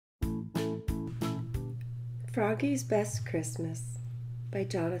Froggy's Best Christmas by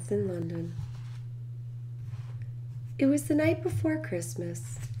Jonathan Landon. It was the night before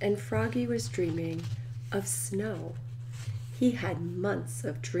Christmas, and Froggy was dreaming of snow. He had months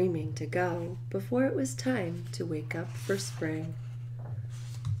of dreaming to go before it was time to wake up for spring.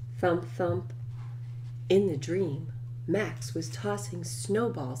 Thump, thump. In the dream, Max was tossing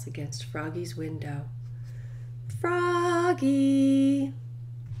snowballs against Froggy's window. "Froggy!"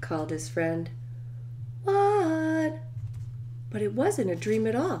 called his friend. "What?" But it wasn't a dream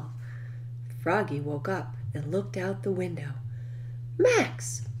at all. Froggy woke up and looked out the window.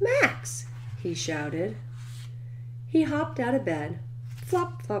 "Max! Max!" he shouted. He hopped out of bed,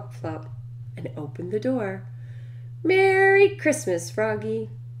 flop, flop, flop, and opened the door. "Merry Christmas,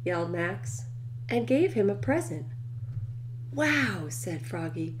 Froggy!" yelled Max, and gave him a present. "Wow!" said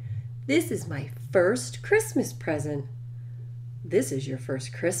Froggy. "This is my first Christmas present." "This is your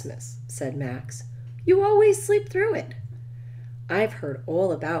first Christmas," said Max. "You always sleep through it." "I've heard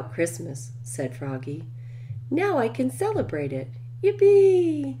all about Christmas," said Froggy. "Now I can celebrate it.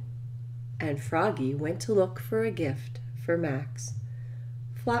 Yippee!" And Froggy went to look for a gift for Max.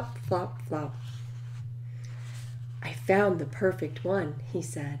 Flop, flop, flop. "I found the perfect one," he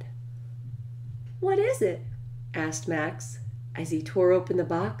said. "What is it?" asked Max as he tore open the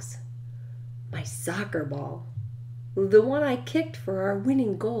box. "My soccer ball. The one I kicked for our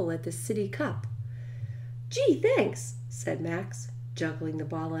winning goal at the City Cup." "Gee, thanks," said Max, juggling the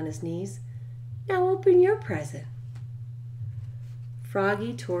ball on his knees. "Now open your present."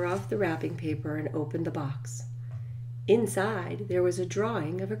 Froggy tore off the wrapping paper and opened the box. Inside there was a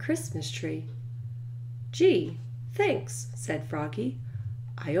drawing of a Christmas tree. "Gee, thanks," said Froggy.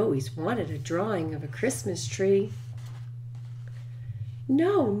 "I always wanted a drawing of a Christmas tree."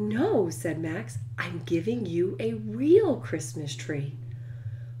 "No, no," said Max. "I'm giving you a real Christmas tree."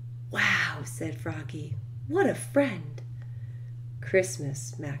 "Wow," said Froggy. "What a friend."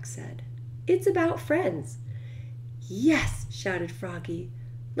 "Christmas," Max said. "It's about friends." "Yes," shouted Froggy.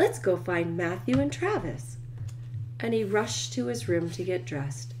 "Let's go find Matthew and Travis." And he rushed to his room to get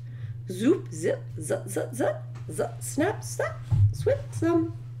dressed. Zoop, zip, zut, zut, zut, zut, snap, snap, swip,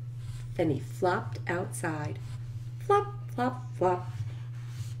 zum. Then he flopped outside. Flop, flop, flop.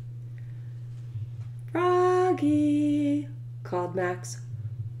 "Froggy!" called Max.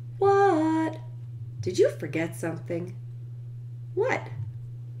 "What?" "Did you forget something?" "What?"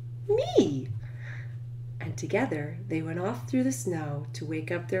 "Me!" And together they went off through the snow to wake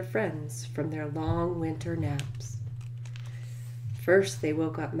up their friends from their long winter naps. First they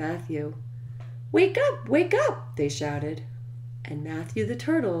woke up Matthew. "Wake up! Wake up!" they shouted. And Matthew the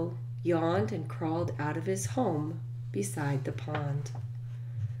turtle yawned and crawled out of his home beside the pond.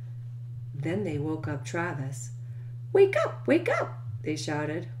 Then they woke up Travis. "Wake up! Wake up!" they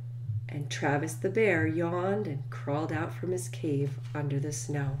shouted. And Travis the bear yawned and crawled out from his cave under the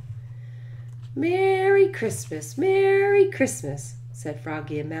snow. "Merry Christmas! Merry Christmas!" said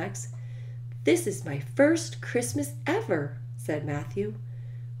Froggy and Max. "This is my first Christmas ever," said Matthew.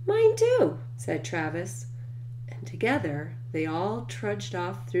 "Mine too," said Travis. And together they all trudged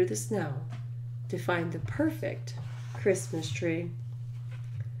off through the snow to find the perfect Christmas tree.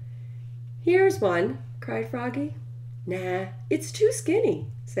 "Here's one," cried Froggy. "Nah, it's too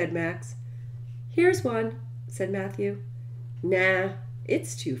skinny," said Max. "Here's one," said Matthew. "Nah,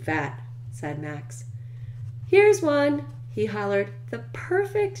 it's too fat," said Max. "Here's one," he hollered, "the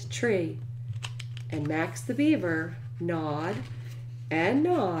perfect tree." And Max the beaver gnawed and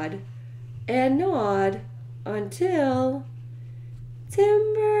gnawed and gnawed until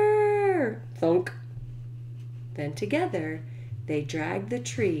timber! Thunk! Then together they dragged the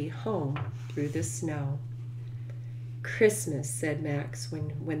tree home through the snow. "Christmas," said Max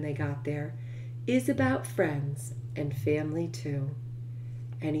when they got there, "is about friends and family too."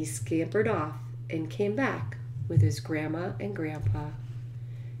 And he scampered off and came back with his grandma and grandpa.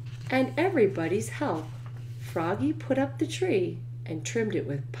 And everybody's help, Froggy put up the tree and trimmed it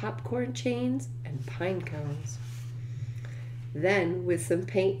with popcorn chains and pine cones. Then, with some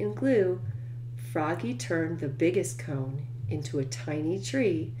paint and glue, Froggy turned the biggest cone into a tiny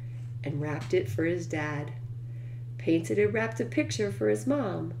tree and wrapped it for his dad, painted and wrapped a picture for his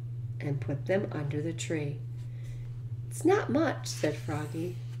mom, and put them under the tree. "It's not much," said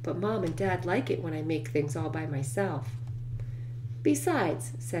Froggy, "but Mom and Dad like it when I make things all by myself."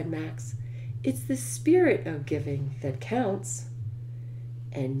 "Besides," said Max, "it's the spirit of giving that counts."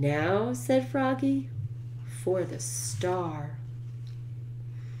 "And now," said Froggy, "for the star."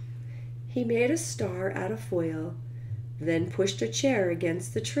 He made a star out of foil, then pushed a chair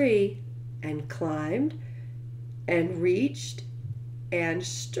against the tree and climbed and reached and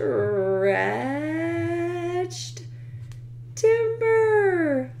stretched touched.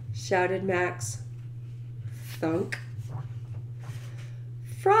 Timber! Shouted Max. Thunk.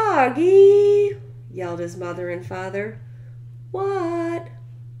 Froggy! Yelled his mother and father. What?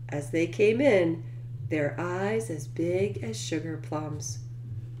 As they came in, their eyes as big as sugar plums.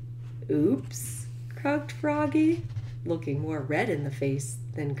 Oops, croaked Froggy, looking more red in the face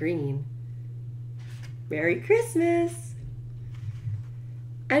than green. Merry Christmas!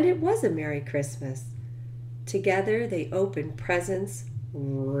 And it was a Merry Christmas. Together they opened presents.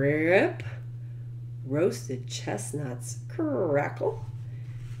 Rip! Roasted chestnuts. Crackle!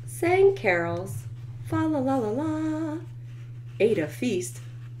 Sang carols. Fa la la la la! Ate a feast.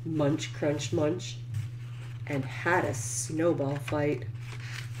 Munch crunch munch. And had a snowball fight.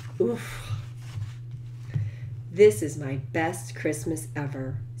 Oof! This is my best Christmas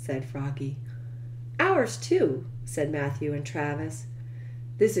ever, said Froggy. Ours too, said Matthew and Travis.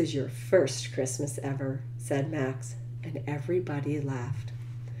 This is your first Christmas ever, said Max, and everybody laughed.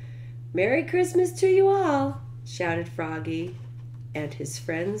 Merry Christmas to you all, shouted Froggy, and his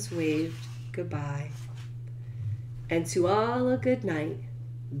friends waved goodbye. And to all a good night,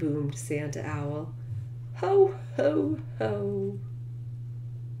 boomed Santa Owl. Ho, ho, ho.